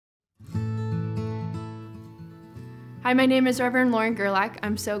Hi, my name is Reverend Lauren Gerlach.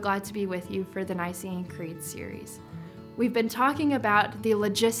 I'm so glad to be with you for the Nicene Creed series. We've been talking about the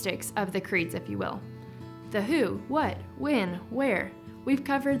logistics of the creeds, if you will. The who, what, when, where. We've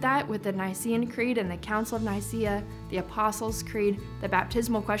covered that with the Nicene Creed and the Council of Nicaea, the Apostles' Creed, the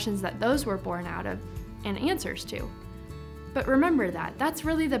baptismal questions that those were born out of, and answers to. But remember that's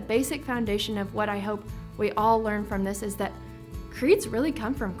really the basic foundation of what I hope we all learn from this, is that creeds really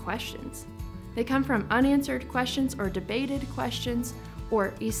come from questions. They come from unanswered questions or debated questions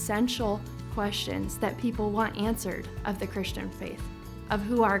or essential questions that people want answered of the Christian faith, of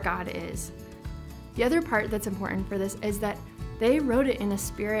who our God is. The other part that's important for this is that they wrote it in a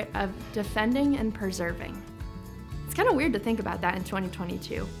spirit of defending and preserving. It's kind of weird to think about that in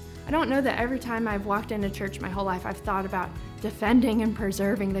 2022. I don't know that every time I've walked into church my whole life I've thought about defending and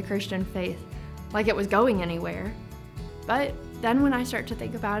preserving the Christian faith like it was going anywhere. But then when I start to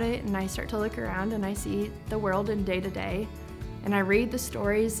think about it and I start to look around and I see the world in day to day, and I read the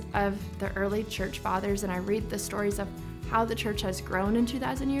stories of the early church fathers and I read the stories of how the church has grown in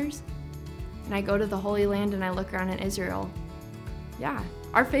 2,000 years, and I go to the Holy Land and I look around in Israel, yeah,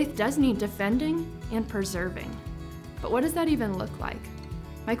 our faith does need defending and preserving. But what does that even look like?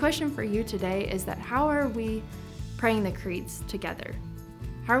 My question for you today is that how are we praying the creeds together?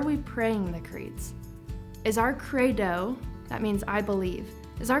 How are we praying the creeds? Is our credo, that means I believe,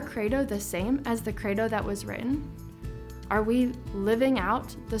 is our credo the same as the credo that was written? Are we living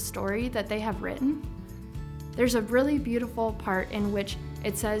out the story that they have written? There's a really beautiful part in which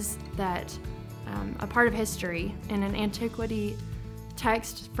it says that a part of history in an antiquity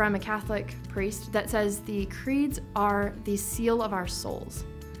text from a Catholic priest that says the creeds are the seal of our souls,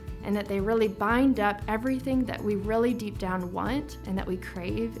 and that they really bind up everything that we really deep down want and that we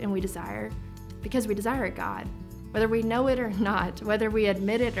crave and we desire, because we desire a God. Whether we know it or not, whether we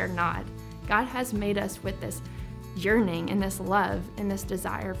admit it or not, God has made us with this yearning and this love and this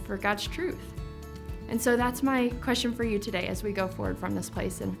desire for God's truth. And so that's my question for you today as we go forward from this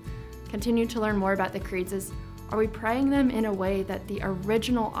place and continue to learn more about the creeds is, are we praying them in a way that the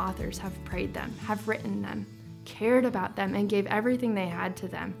original authors have prayed them, have written them, cared about them, and gave everything they had to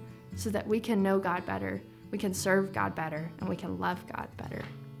them so that we can know God better, we can serve God better, and we can love God better?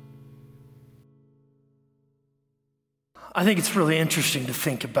 I think it's really interesting to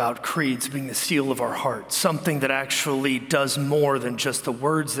think about creeds being the seal of our heart, something that actually does more than just the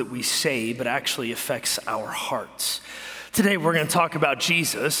words that we say, but actually affects our hearts. Today we're going to talk about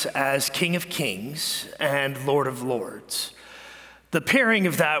Jesus as King of Kings and Lord of Lords. The pairing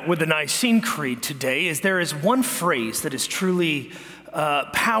of that with the Nicene Creed today is there is one phrase that is truly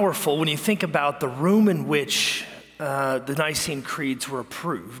powerful when you think about the room in which the Nicene Creeds were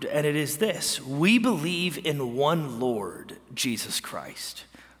approved, and it is this: we believe in one Lord, Jesus Christ.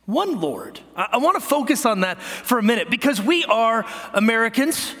 One Lord. I want to focus on that for a minute because we are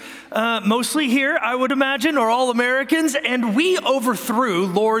Americans, mostly here, I would imagine, or all Americans, and we overthrew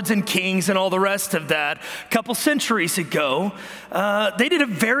lords and kings and all the rest of that a couple centuries ago. They did a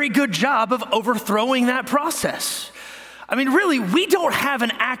very good job of overthrowing that process. I mean, really, we don't have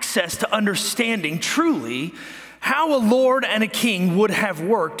an access to understanding truly how a lord and a king would have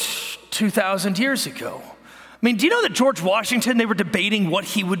worked 2,000 years ago. I mean, do you know that George Washington, they were debating what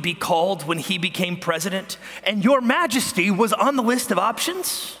he would be called when he became president? And Your Majesty was on the list of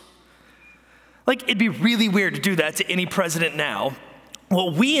options? Like, it'd be really weird to do that to any president now.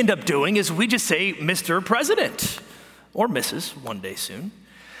 What we end up doing is we just say, Mr. President, or Mrs. one day soon.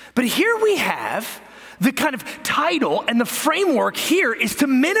 But here we have the kind of title and the framework here is to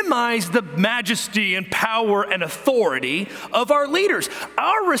minimize the majesty and power and authority of our leaders.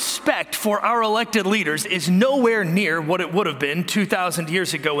 Our respect for our elected leaders is nowhere near what it would have been 2,000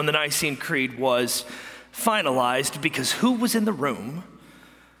 years ago when the Nicene Creed was finalized, because who was in the room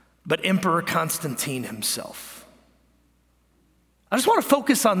but Emperor Constantine himself? I just want to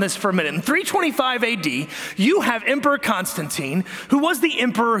focus on this for a minute. In 325 AD, you have Emperor Constantine, who was the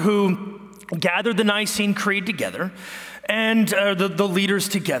emperor who gathered the Nicene Creed together and the leaders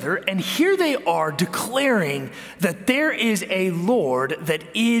together, and here they are declaring that there is a Lord that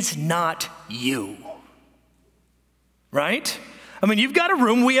is not you, right? I mean, you've got a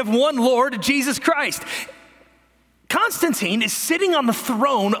room, we have one Lord, Jesus Christ. Constantine is sitting on the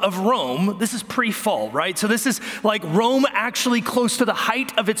throne of Rome. This is pre-fall, right? So this is like Rome actually close to the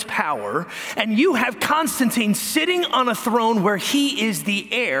height of its power. And you have Constantine sitting on a throne where he is the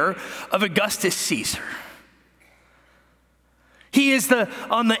heir of Augustus Caesar. He is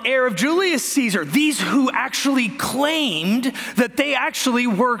on the heir of Julius Caesar. These who actually claimed that they actually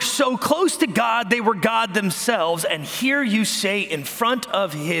were so close to God, they were God themselves. And here you say in front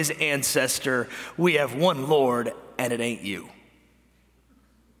of his ancestor, we have one Lord and it ain't you.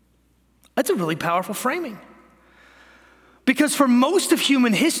 That's a really powerful framing. Because for most of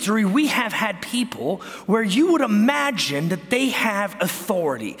human history, we have had people where you would imagine that they have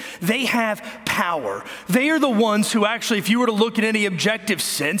authority, they have power. They are the ones who actually, if you were to look at any objective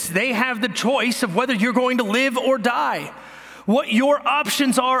sense, they have the choice of whether you're going to live or die. What your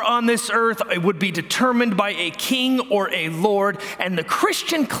options are on this earth would be determined by a king or a lord, and the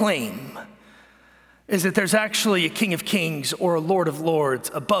Christian claim is that there's actually a King of Kings or a Lord of Lords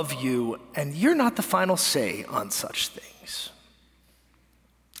above you, and you're not the final say on such things.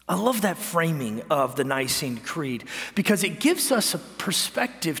 I love that framing of the Nicene Creed because it gives us a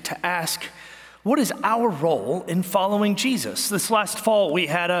perspective to ask, what is our role in following Jesus? This last fall, we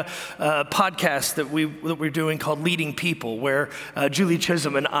had a podcast that we're doing called Leading People, where Julie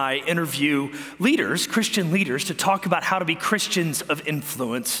Chisholm and I interview leaders, Christian leaders, to talk about how to be Christians of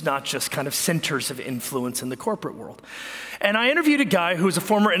influence, not just kind of centers of influence in the corporate world. And I interviewed a guy who was a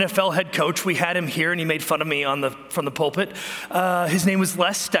former NFL head coach. We had him here, and he made fun of me from the pulpit. His name was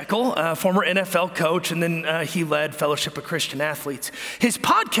Les Steckel, former NFL coach, and then he led Fellowship of Christian Athletes. His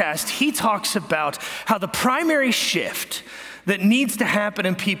podcast, he talks about how the primary shift that needs to happen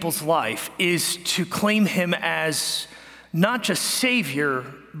in people's life is to claim him as not just Savior,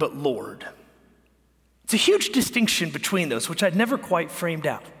 but Lord. It's a huge distinction between those, which I'd never quite framed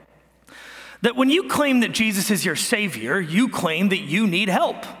out. That when you claim that Jesus is your Savior, you claim that you need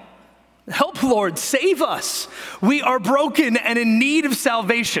help. Help, Lord, save us. We are broken and in need of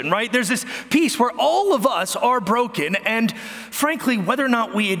salvation, right? There's this piece where all of us are broken, and frankly, whether or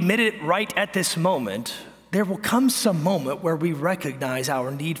not we admit it right at this moment, there will come some moment where we recognize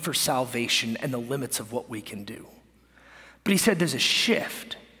our need for salvation and the limits of what we can do. But he said there's a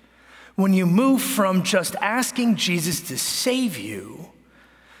shift. When you move from just asking Jesus to save you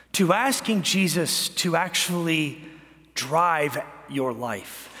to asking Jesus to actually drive your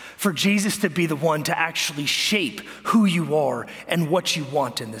life, for Jesus to be the one to actually shape who you are and what you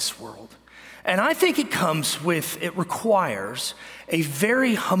want in this world. And I think it requires a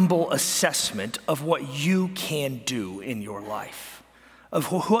very humble assessment of what you can do in your life,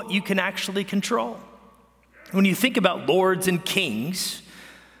 of what you can actually control. When you think about lords and kings,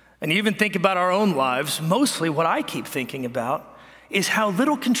 and you even think about our own lives, mostly what I keep thinking about is how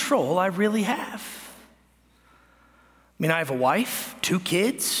little control I really have. I mean, I have a wife, 2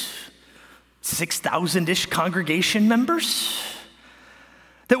 kids, 6,000-ish congregation members.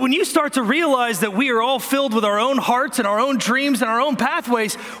 That when you start to realize that we are all filled with our own hearts and our own dreams and our own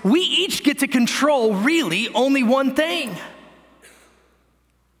pathways, we each get to control really only one thing,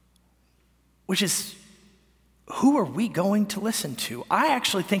 which is, who are we going to listen to? I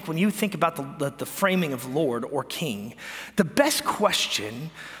actually think when you think about the framing of Lord or King, the best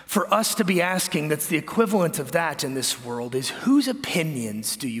question for us to be asking that's the equivalent of that in this world is, whose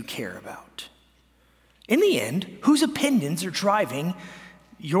opinions do you care about? In the end, whose opinions are driving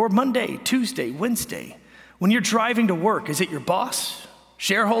your Monday, Tuesday, Wednesday? When you're driving to work, is it your boss,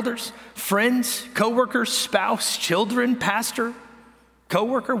 shareholders, friends, coworkers, spouse, children, pastor,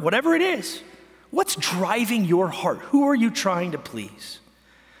 coworker, whatever it is? What's driving your heart? Who are you trying to please?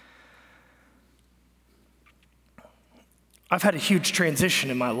 I've had a huge transition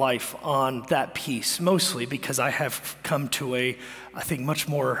in my life on that piece, mostly because I have come to I think, much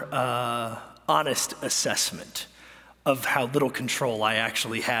more honest assessment of how little control I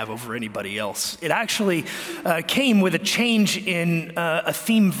actually have over anybody else. It actually came with a change in a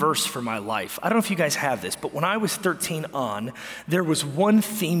theme verse for my life. I don't know if you guys have this, but when I was 13 on, there was one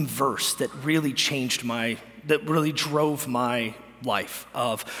theme verse that really drove my life,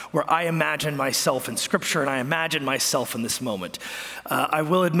 of where I imagine myself in Scripture and I imagine myself in this moment. I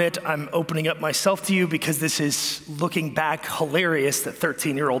will admit I'm opening up myself to you because this is, looking back, hilarious that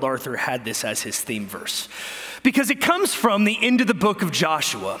 13-year-old Arthur had this as his theme verse. Because it comes from the end of the book of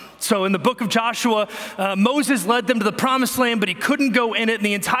Joshua. So in the book of Joshua, Moses led them to the promised land, but he couldn't go in it. And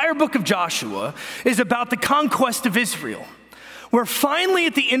the entire book of Joshua is about the conquest of Israel, where finally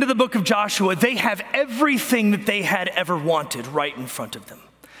at the end of the book of Joshua, they have everything that they had ever wanted right in front of them.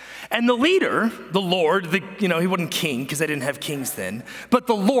 And the leader, the Lord, he wasn't king because they didn't have kings then, but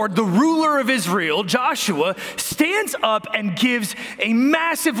the Lord, the ruler of Israel, Joshua, stands up and gives a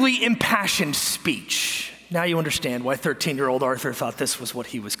massively impassioned speech. Now you understand why 13-year-old Arthur thought this was what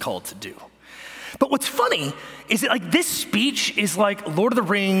he was called to do. But what's funny is that this speech is like Lord of the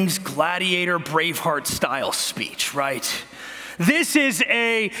Rings, Gladiator, Braveheart style speech, right? This is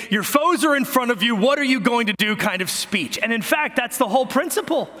your foes are in front of you, what are you going to do kind of speech. And in fact, that's the whole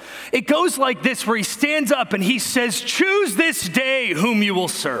principle. It goes like this, where he stands up and he says, choose this day whom you will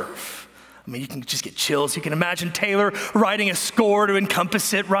serve. I mean, you can just get chills. You can imagine Taylor writing a score to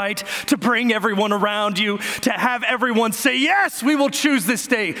encompass it, right? To bring everyone around you, to have everyone say, yes, we will choose this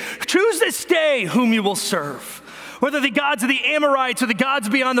day. Choose this day whom you will serve. Whether the gods of the Amorites or the gods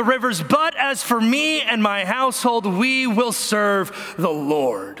beyond the rivers, but as for me and my household, we will serve the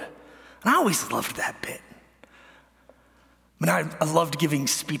Lord. And I always loved that bit. I mean, I loved giving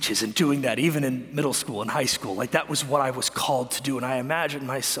speeches and doing that, even in middle school and high school. Like, that was what I was called to do, and I imagined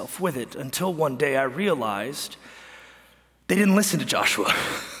myself with it until one day I realized they didn't listen to Joshua.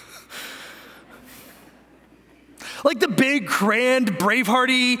 Like, the big, grand,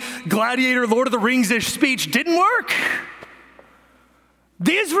 Bravehearty, gladiator, Lord of the Rings-ish speech didn't work.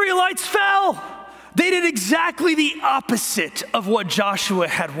 The Israelites fell. They did exactly the opposite of what Joshua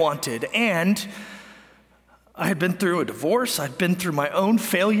had wanted, and I had been through a divorce. I'd been through my own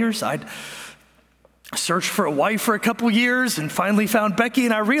failures. I'd searched for a wife for a couple years and finally found Becky,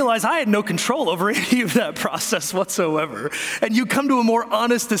 and I realized I had no control over any of that process whatsoever. And you come to a more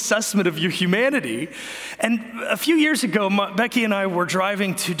honest assessment of your humanity. And a few years ago, Becky and I were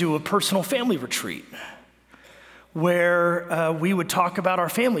driving to do a personal family retreat where we would talk about our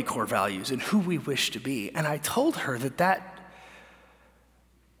family core values and who we wish to be. And I told her that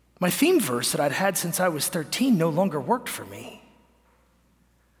my theme verse that I'd had since I was 13 no longer worked for me.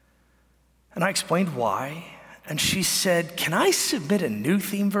 And I explained why, and she said, can I submit a new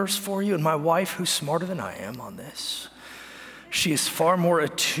theme verse for you? And my wife, who's smarter than I am on this, she is far more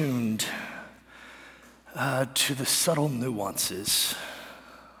attuned to the subtle nuances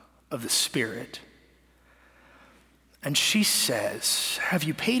of the Spirit. And she says, have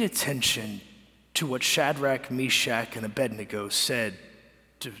you paid attention to what Shadrach, Meshach, and Abednego said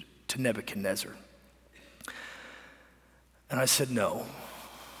to Nebuchadnezzar? And I said, no.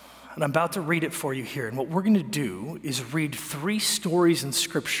 And I'm about to read it for you here. And what we're going to do is read 3 stories in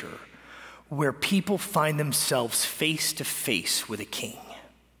Scripture where people find themselves face to face with a king,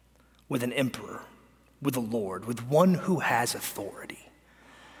 with an emperor, with a Lord, with one who has authority.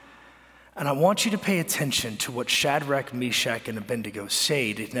 And I want you to pay attention to what Shadrach, Meshach, and Abednego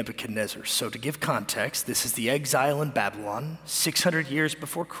say to Nebuchadnezzar. So to give context, this is the exile in Babylon, 600 years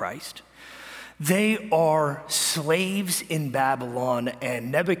before Christ. They are slaves in Babylon,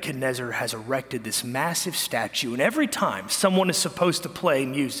 and Nebuchadnezzar has erected this massive statue. And every time someone is supposed to play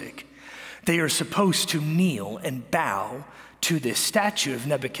music, they are supposed to kneel and bow to this statue of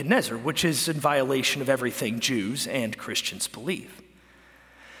Nebuchadnezzar, which is in violation of everything Jews and Christians believe.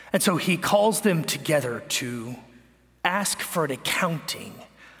 And so he calls them together to ask for an accounting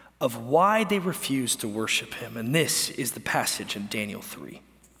of why they refuse to worship him. And this is the passage in Daniel 3.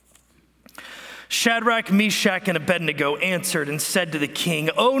 Shadrach, Meshach, and Abednego answered and said to the king,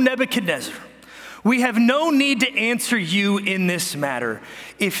 O Nebuchadnezzar, we have no need to answer you in this matter.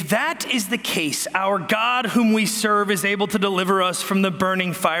 If that is the case, our God whom we serve is able to deliver us from the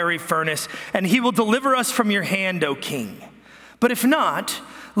burning fiery furnace, and he will deliver us from your hand, O king. But if not,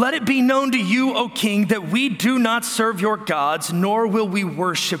 let it be known to you, O king, that we do not serve your gods, nor will we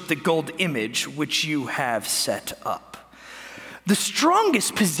worship the gold image which you have set up. The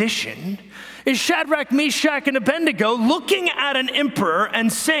strongest position is Shadrach, Meshach, and Abednego looking at an emperor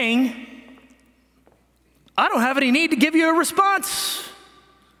and saying, I don't have any need to give you a response.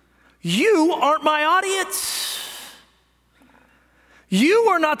 You aren't my audience. You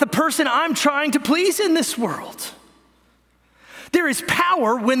are not the person I'm trying to please in this world. There is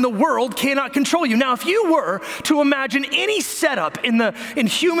power when the world cannot control you. Now, if you were to imagine any setup in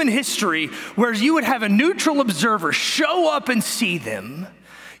human history where you would have a neutral observer show up and see them,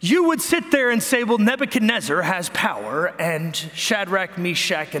 you would sit there and say, well, Nebuchadnezzar has power and Shadrach,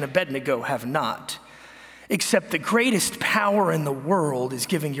 Meshach, and Abednego have not. Except the greatest power in the world is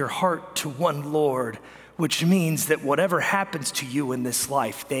giving your heart to one Lord, which means that whatever happens to you in this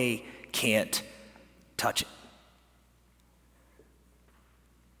life, they can't touch it.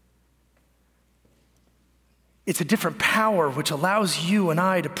 It's a different power which allows you and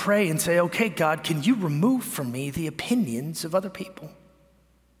I to pray and say, okay, God, can you remove from me the opinions of other people?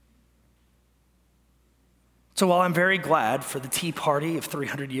 So while I'm very glad for the Tea Party of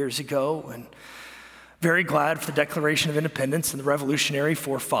 300 years ago and very glad for the Declaration of Independence and the Revolutionary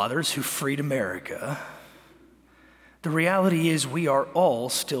forefathers who freed America, the reality is we are all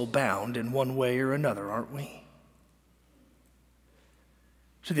still bound in one way or another, aren't we?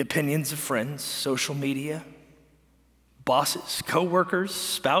 To the opinions of friends, social media, bosses, coworkers,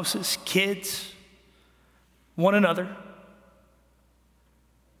 spouses, kids, one another.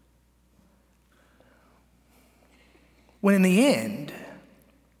 When in the end,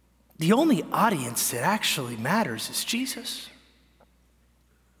 the only audience that actually matters is Jesus.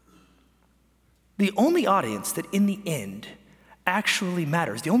 the only audience that in the end actually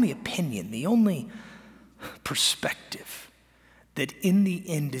matters, the only opinion, the only perspective that in the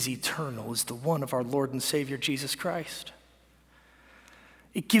end is eternal is the one of our Lord and Savior, Jesus Christ.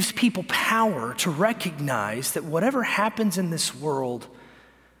 It gives people power to recognize that whatever happens in this world,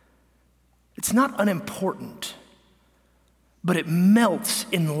 it's not unimportant, but it melts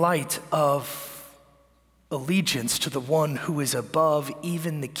in light of allegiance to the one who is above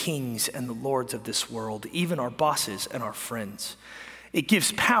even the kings and the lords of this world, even our bosses and our friends. It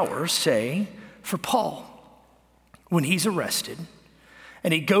gives power, say, for Paul when he's arrested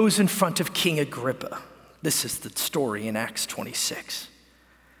and he goes in front of King Agrippa. This is the story in Acts 26.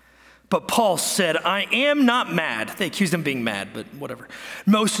 But Paul said, I am not mad. They accused him of being mad, but whatever.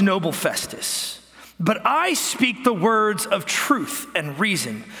 Most noble Festus, but I speak the words of truth and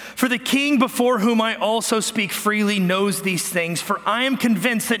reason. For the king before whom I also speak freely knows these things, for I am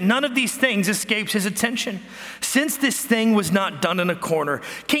convinced that none of these things escapes his attention, since this thing was not done in a corner.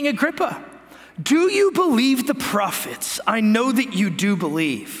 King Agrippa, do you believe the prophets? I know that you do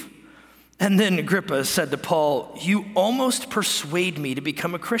believe. And then Agrippa said to Paul, you almost persuade me to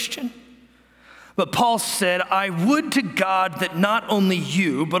become a Christian. But Paul said, I would to God that not only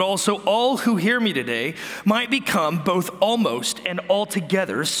you, but also all who hear me today might become both almost and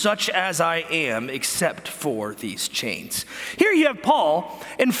altogether such as I am, except for these chains. Here you have Paul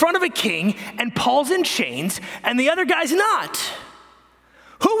in front of a king, and Paul's in chains, and the other guy's not.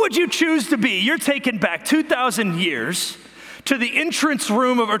 Who would you choose to be? You're taken back 2,000 years to the entrance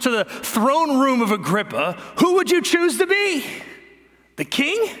room or to the throne room of Agrippa. Who would you choose to be? The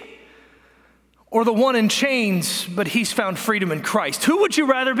king? Or the one in chains, but he's found freedom in Christ? Who would you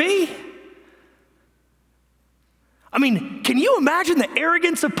rather be? I mean, can you imagine the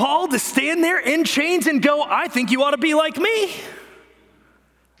arrogance of Paul to stand there in chains and go, I think you ought to be like me?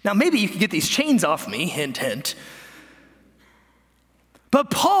 Now, maybe you can get these chains off me, hint, hint.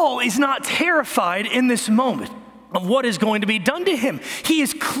 But Paul is not terrified in this moment of what is going to be done to him. He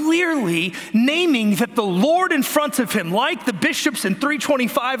is clearly naming that the Lord in front of him, like the bishops in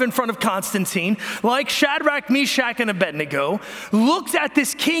 325 in front of Constantine, like Shadrach, Meshach, and Abednego, looked at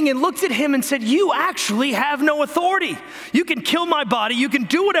this king and looked at him and said, you actually have no authority. You can kill my body, you can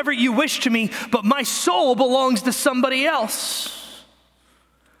do whatever you wish to me, but my soul belongs to somebody else.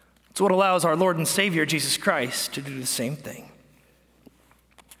 It's what allows our Lord and Savior, Jesus Christ, to do the same thing.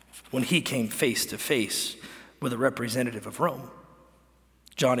 When he came face to face with a representative of Rome.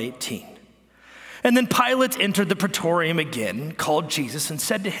 John 18. And then Pilate entered the praetorium again, called Jesus, and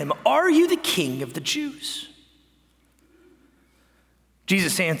said to him, are you the king of the Jews?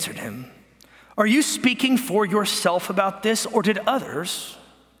 Jesus answered him, are you speaking for yourself about this, or did others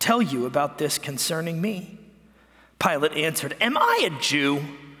tell you about this concerning me? Pilate answered, am I a Jew?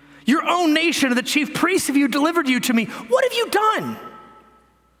 Your own nation and the chief priests of you delivered you to me. What have you done?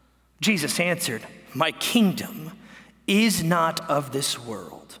 Jesus answered, my kingdom is not of this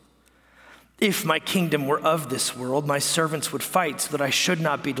world. If my kingdom were of this world, my servants would fight so that I should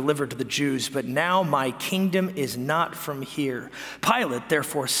not be delivered to the Jews. But now my kingdom is not from here. Pilate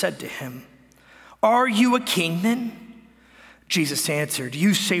therefore said to him, are you a king then? Jesus answered,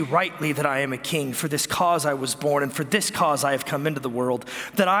 you say rightly that I am a king. For this cause I was born, and for this cause I have come into the world,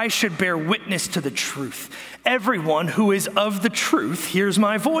 that I should bear witness to the truth. Everyone who is of the truth hears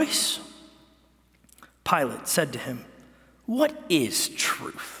my voice. Pilate said to him, what is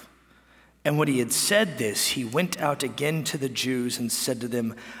truth? And when he had said this, he went out again to the Jews and said to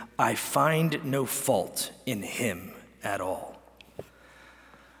them, I find no fault in him at all.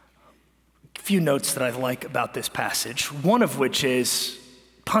 A few notes that I like about this passage, one of which is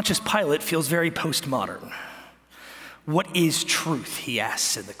Pontius Pilate feels very postmodern. What is truth, he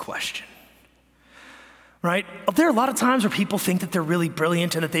asks in the question. Right? There are a lot of times where people think that they're really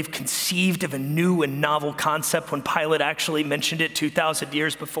brilliant and that they've conceived of a new and novel concept when Pilate actually mentioned it 2,000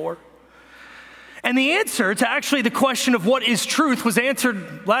 years before. And the answer to actually the question of what is truth was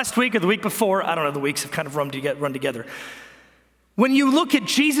answered last week or the week before. I don't know, the weeks have kind of run together. When you look at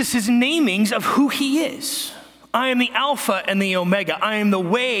Jesus' namings of who he is, I am the Alpha and the Omega. I am the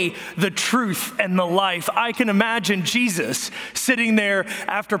way, the truth, and the life. I can imagine Jesus sitting there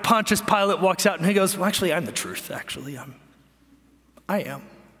after Pontius Pilate walks out and he goes, well, actually, I'm the truth. Actually, I am.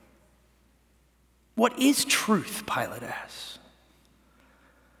 What is truth, Pilate asks.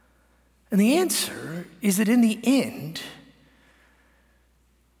 And the answer is that in the end,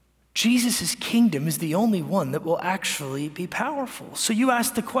 Jesus' kingdom is the only one that will actually be powerful. So you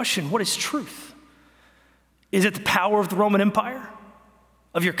ask the question, what is truth? Is it the power of the Roman Empire?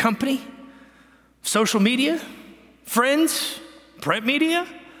 Of your company? Social media? Friends? Print media?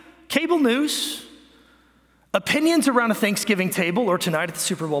 Cable news? Opinions around a Thanksgiving table or tonight at the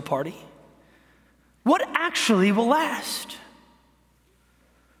Super Bowl party? What actually will last?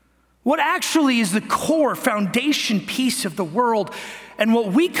 What actually is the core foundation piece of the world? And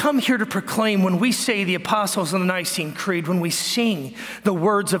what we come here to proclaim when we say the Apostles and the Nicene Creed, when we sing the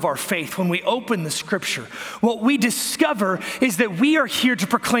words of our faith, when we open the scripture, what we discover is that we are here to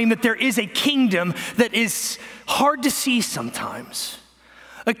proclaim that there is a kingdom that is hard to see sometimes.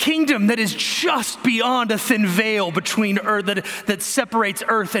 A kingdom that is just beyond a thin veil between earth that separates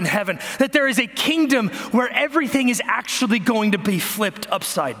earth and heaven. That there is a kingdom where everything is actually going to be flipped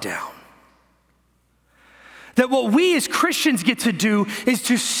upside down. That what we as Christians get to do is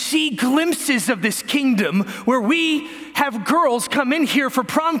to see glimpses of this kingdom where we have girls come in here for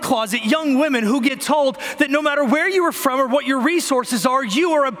prom closet, young women who get told that no matter where you are from or what your resources are,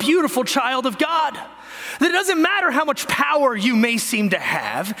 you are a beautiful child of God. That it doesn't matter how much power you may seem to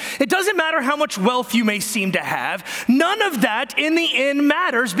have. It doesn't matter how much wealth you may seem to have. None of that in the end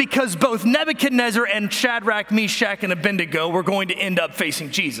matters because both Nebuchadnezzar and Shadrach, Meshach, and Abednego were going to end up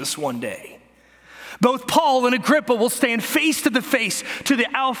facing Jesus one day. Both Paul and Agrippa will stand face to the face to the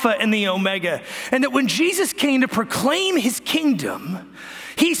Alpha and the Omega. And that when Jesus came to proclaim his kingdom,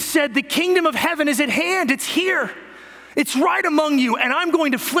 he said, the kingdom of heaven is at hand. It's here. It's right among you. And I'm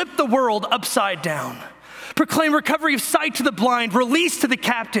going to flip the world upside down. Proclaim recovery of sight to the blind, release to the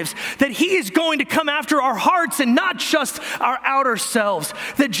captives, that he is going to come after our hearts and not just our outer selves,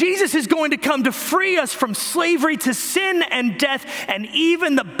 that Jesus is going to come to free us from slavery to sin and death and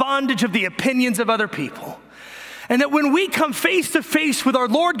even the bondage of the opinions of other people. And that when we come face to face with our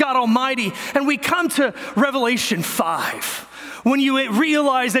Lord God Almighty and we come to Revelation 5, when you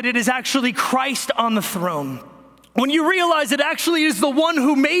realize that it is actually Christ on the throne, when you realize it actually is the one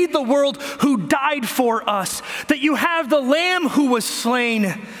who made the world, who died for us, that you have the Lamb who was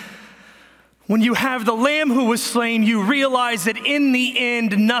slain. When you have the Lamb who was slain, you realize that in the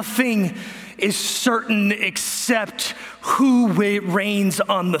end, nothing is certain except who reigns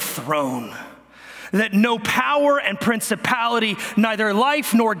on the throne. That no power and principality, neither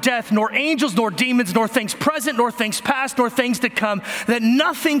life nor death, nor angels, nor demons, nor things present, nor things past, nor things to come, that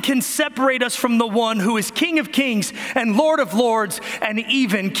nothing can separate us from the one who is King of kings and Lord of lords and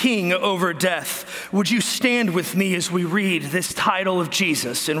even King over death. Would you stand with me as we read this title of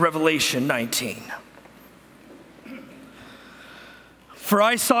Jesus in Revelation 19? For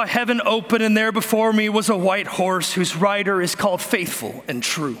I saw heaven open, and there before me was a white horse whose rider is called Faithful and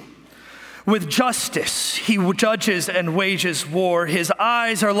True. With justice he judges and wages war. His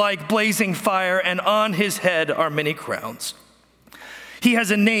eyes are like blazing fire, and on his head are many crowns. He has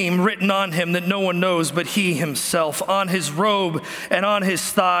a name written on him that no one knows but he himself. On his robe and on his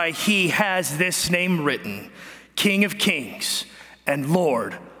thigh he has this name written: King of Kings and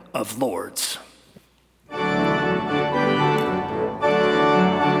Lord of Lords.